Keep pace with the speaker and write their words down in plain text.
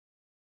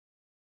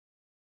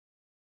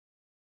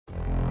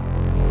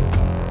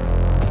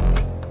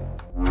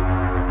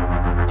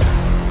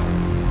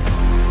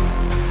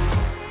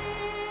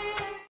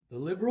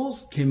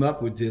liberals came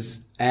up with this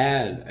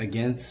ad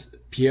against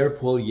Pierre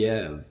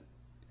Poilievre.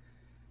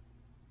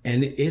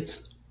 And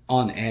it's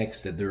on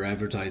X that they're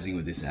advertising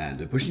with this ad.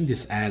 They're pushing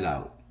this ad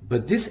out.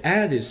 But this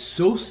ad is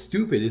so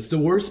stupid. It's the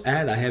worst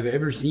ad I have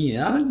ever seen.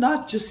 And I'm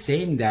not just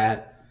saying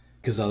that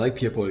because I like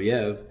Pierre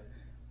Poilievre.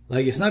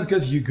 Like, it's not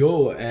because you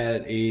go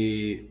at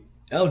a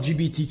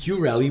LGBTQ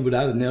rally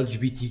without an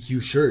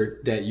LGBTQ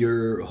shirt that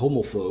you're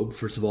homophobe,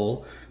 first of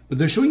all. But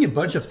they're showing a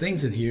bunch of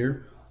things in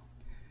here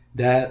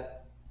that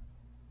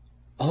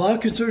a lot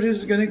of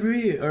conservatives are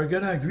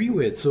gonna agree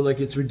with. So like,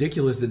 it's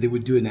ridiculous that they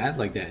would do an ad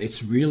like that.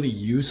 It's really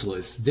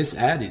useless. This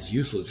ad is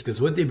useless because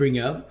what they bring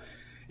up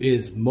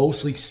is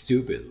mostly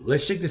stupid.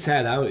 Let's check this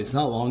ad out. It's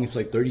not long. It's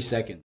like 30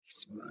 seconds.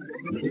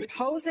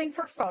 Posing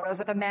for photos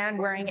of a man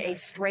wearing a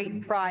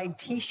straight pride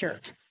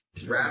t-shirt.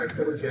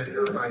 Radical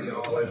gender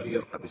ideology.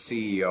 The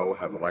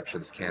CEO of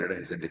Elections Canada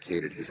has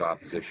indicated his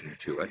opposition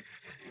to it.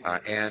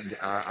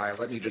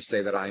 Let me just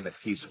say that I am at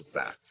peace with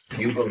that.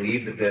 You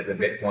believe that the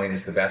Bitcoin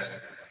is the best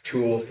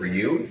tool for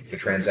you to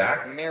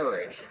transact?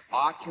 Marriage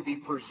ought to be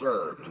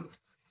preserved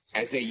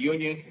as a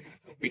union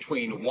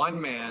between one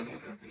man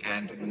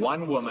and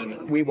one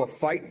woman. We will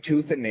fight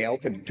tooth and nail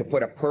to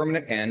put a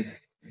permanent end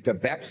to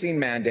vaccine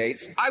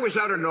mandates. I was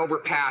out on an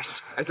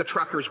overpass as the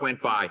truckers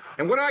went by,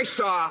 and what I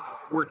saw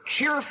were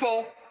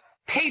cheerful,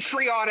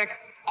 patriotic,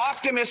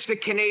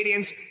 optimistic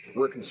Canadians.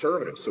 We're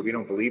conservatives, so we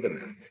don't believe in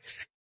that.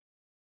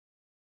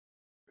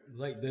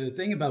 Like, the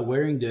thing about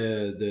wearing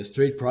the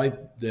straight pride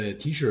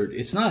t-shirt,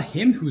 it's not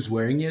him who's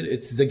wearing it.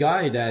 It's the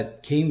guy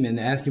that came and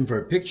asked him for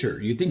a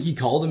picture. You think he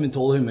called him and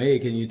told him, hey,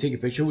 can you take a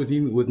picture with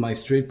me with my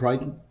straight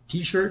pride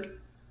t-shirt?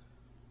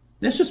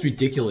 That's just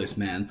ridiculous,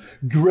 man.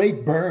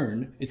 Great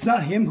burn. It's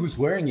not him who's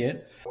wearing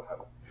it.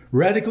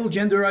 Radical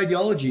gender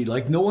ideology.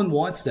 Like, no one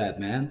wants that,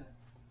 man.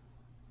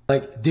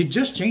 Like, they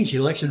just changed the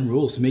election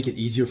rules to make it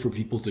easier for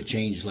people to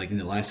change, like in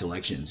the last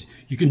elections.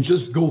 You can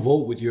just go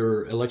vote with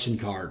your election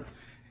card.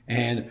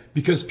 And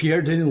because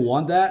Pierre didn't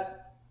want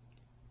that,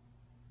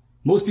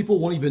 most people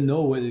won't even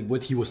know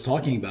what he was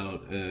talking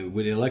about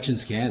with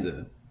Elections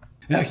Canada.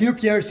 Now here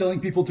Pierre is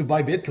telling people to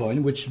buy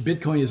Bitcoin, which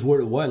Bitcoin is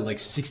worth what, like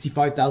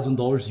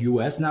 $65,000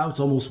 US now? It's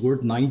almost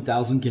worth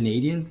 90,000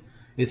 Canadian.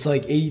 It's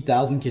like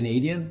 80,000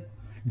 Canadian.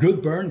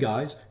 Good burn,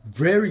 guys.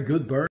 Very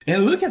good burn.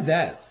 And look at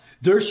that.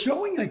 They're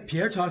showing like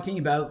Pierre talking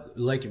about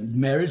like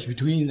marriage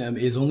between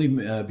is only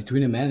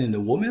between a man and a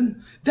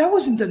woman. That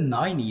was in the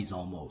 90s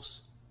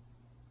almost.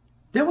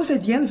 That was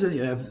at the end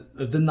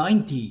of the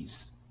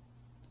 90s.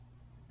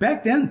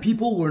 Back then,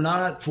 people were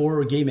not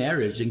for gay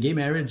marriage, and gay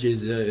marriage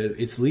is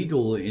it's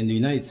legal in the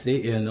United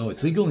States. No,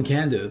 it's legal in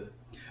Canada,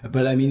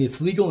 but I mean it's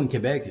legal in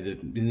Quebec,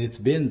 and it's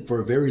been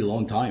for a very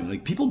long time.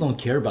 Like, people don't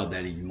care about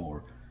that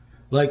anymore.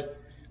 Like,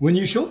 when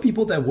you show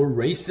people that were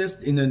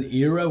racist in an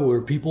era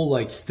where people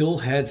like still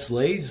had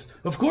slaves,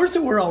 of course they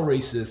were all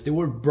racist. They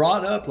were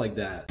brought up like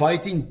that,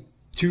 fighting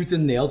tooth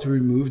and nail to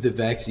remove the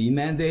vaccine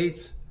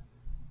mandates.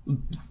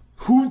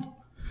 Who?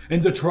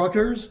 And the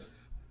truckers,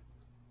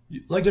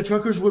 like the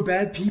truckers were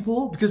bad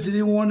people because they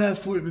didn't want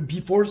to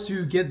be forced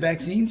to get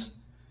vaccines.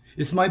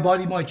 It's my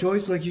body, my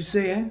choice, like you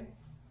say,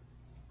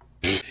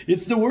 eh?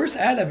 It's the worst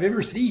ad I've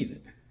ever seen.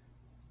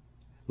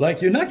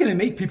 Like, you're not going to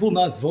make people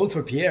not vote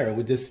for Pierre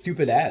with this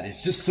stupid ad.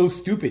 It's just so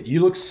stupid.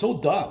 You look so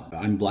dumb.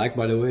 I'm black,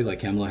 by the way, like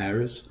Kamala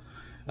Harris.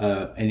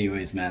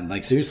 Anyways, man,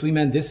 like seriously,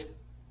 man, this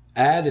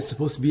ad is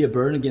supposed to be a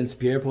burn against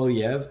Pierre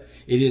Poilievre.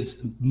 It is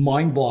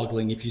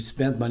mind-boggling if you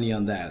spent money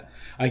on that.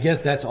 I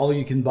guess that's all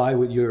you can buy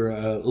with your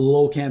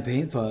low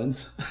campaign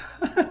funds.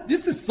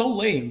 This is so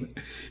lame.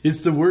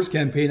 It's the worst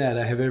campaign ad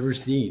I have ever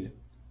seen.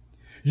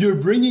 You're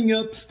bringing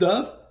up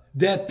stuff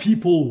that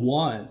people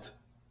want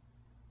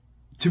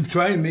to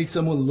try and make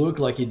someone look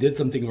like he did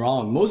something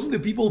wrong. Most of the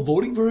people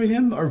voting for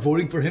him are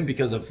voting for him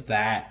because of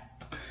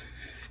that.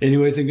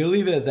 Anyways, I'm going to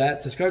leave it at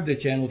that. Subscribe to the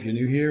channel if you're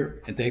new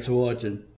here, and thanks for watching.